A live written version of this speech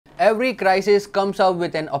Every crisis comes up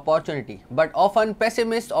with an opportunity, but often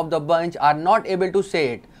pessimists of the bunch are not able to say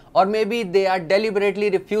it, or maybe they are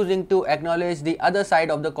deliberately refusing to acknowledge the other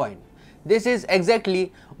side of the coin. This is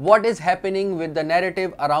exactly what is happening with the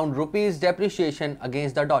narrative around rupee's depreciation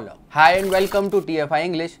against the dollar. Hi and welcome to TFI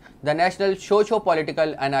English, the national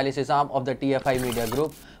socio-political analysis arm of the TFI Media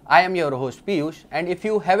Group. I am your host Piyush, and if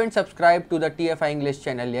you haven't subscribed to the TFI English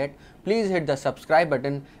channel yet, please hit the subscribe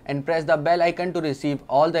button and press the bell icon to receive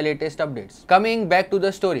all the latest updates. Coming back to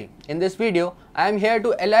the story, in this video, I am here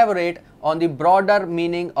to elaborate on the broader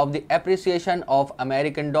meaning of the appreciation of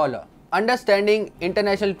American dollar. Understanding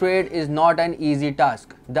international trade is not an easy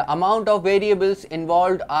task. The amount of variables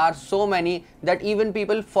involved are so many that even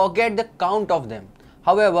people forget the count of them.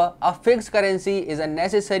 However, a fixed currency is a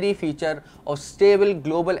necessary feature of stable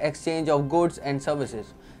global exchange of goods and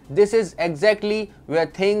services. This is exactly where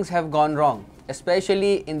things have gone wrong,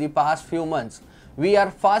 especially in the past few months. We are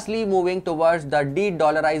fastly moving towards the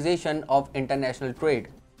de-dollarization of international trade.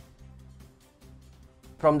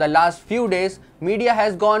 From the last few days, media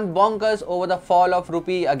has gone bonkers over the fall of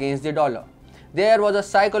rupee against the dollar. There was a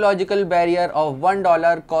psychological barrier of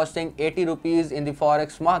 $1 costing 80 rupees in the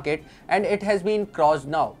forex market, and it has been crossed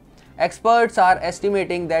now. Experts are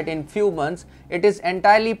estimating that in few months, it is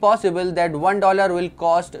entirely possible that $1 will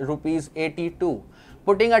cost rupees 82,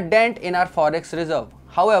 putting a dent in our forex reserve.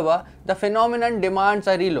 However, the phenomenon demands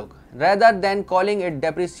a relook. Rather than calling it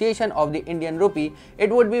depreciation of the Indian rupee, it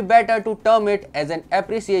would be better to term it as an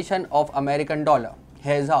appreciation of American dollar.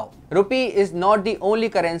 Here's how. Rupee is not the only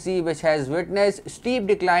currency which has witnessed steep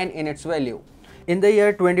decline in its value. In the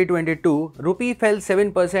year 2022, rupee fell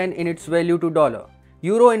 7% in its value to dollar.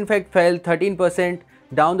 Euro in fact fell 13%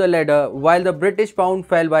 down the ladder, while the British pound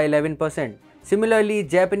fell by 11%. Similarly,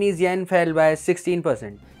 Japanese yen fell by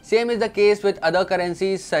 16%. Same is the case with other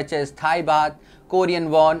currencies such as Thai baht, Korean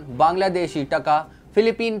won, Bangladeshi taka,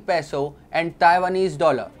 Philippine peso and Taiwanese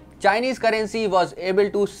dollar. Chinese currency was able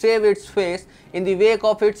to save its face in the wake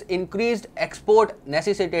of its increased export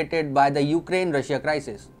necessitated by the Ukraine-Russia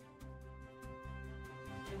crisis.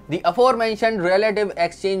 The aforementioned relative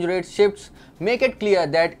exchange rate shifts make it clear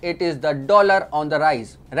that it is the dollar on the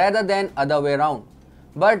rise rather than other way around.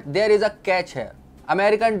 But there is a catch here.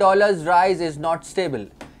 American dollar's rise is not stable.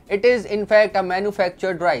 It is in fact a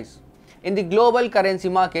manufactured rise. In the global currency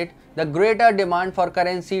market, the greater demand for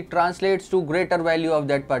currency translates to greater value of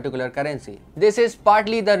that particular currency. This is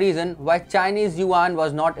partly the reason why Chinese yuan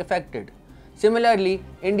was not affected. Similarly,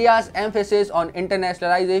 India's emphasis on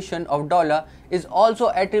internationalization of dollar is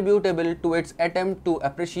also attributable to its attempt to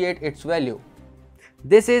appreciate its value.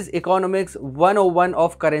 This is economics 101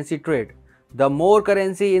 of currency trade. The more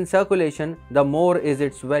currency in circulation, the more is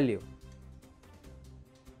its value.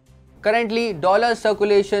 Currently, dollar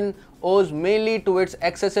circulation owes mainly to its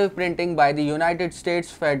excessive printing by the United States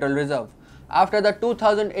Federal Reserve. After the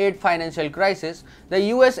 2008 financial crisis, the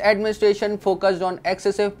US administration focused on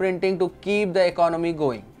excessive printing to keep the economy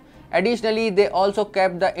going. Additionally, they also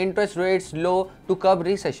kept the interest rates low to curb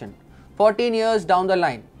recession. 14 years down the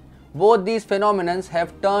line, both these phenomena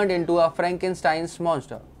have turned into a Frankenstein's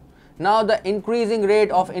monster. Now, the increasing rate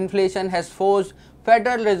of inflation has forced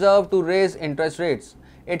Federal Reserve to raise interest rates.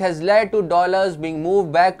 It has led to dollars being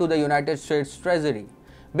moved back to the United States Treasury.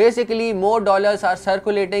 Basically, more dollars are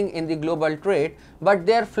circulating in the global trade, but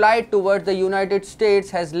their flight towards the United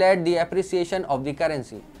States has led the appreciation of the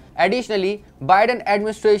currency. Additionally, Biden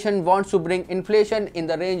administration wants to bring inflation in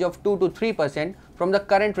the range of 2 to 3% from the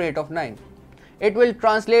current rate of 9. It will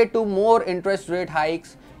translate to more interest rate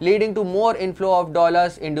hikes, leading to more inflow of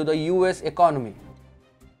dollars into the US economy.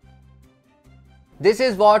 This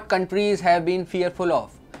is what countries have been fearful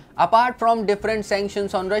of. Apart from different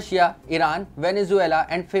sanctions on Russia, Iran, Venezuela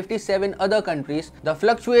and 57 other countries, the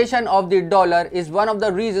fluctuation of the dollar is one of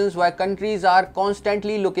the reasons why countries are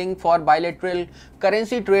constantly looking for bilateral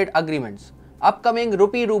currency trade agreements. Upcoming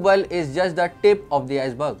rupee ruble is just the tip of the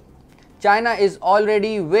iceberg. China is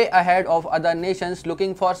already way ahead of other nations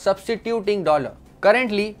looking for substituting dollar.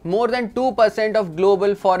 Currently, more than 2% of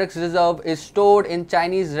global forex reserve is stored in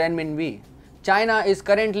Chinese renminbi. China is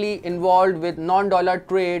currently involved with non-dollar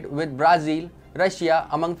trade with Brazil, Russia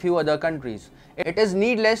among few other countries. It is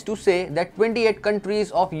needless to say that 28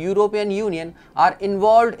 countries of European Union are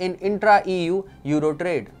involved in intra-EU Euro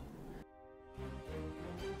trade.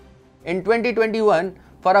 In 2021,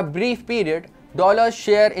 for a brief period, dollar's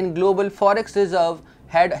share in global forex reserve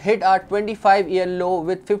had hit a 25-year low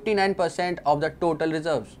with 59% of the total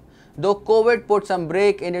reserves. Though COVID put some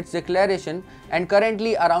break in its declaration, and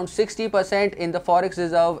currently around 60% in the forex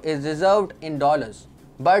reserve is reserved in dollars.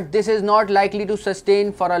 But this is not likely to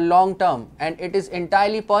sustain for a long term, and it is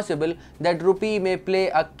entirely possible that rupee may play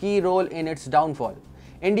a key role in its downfall.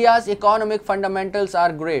 India's economic fundamentals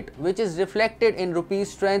are great, which is reflected in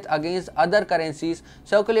rupee's strength against other currencies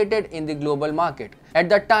circulated in the global market. At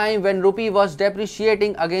the time when rupee was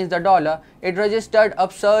depreciating against the dollar, it registered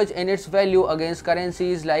a surge in its value against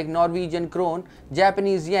currencies like Norwegian krone,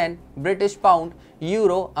 Japanese yen, British pound,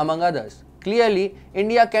 euro, among others. Clearly,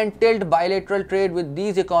 India can tilt bilateral trade with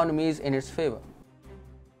these economies in its favor.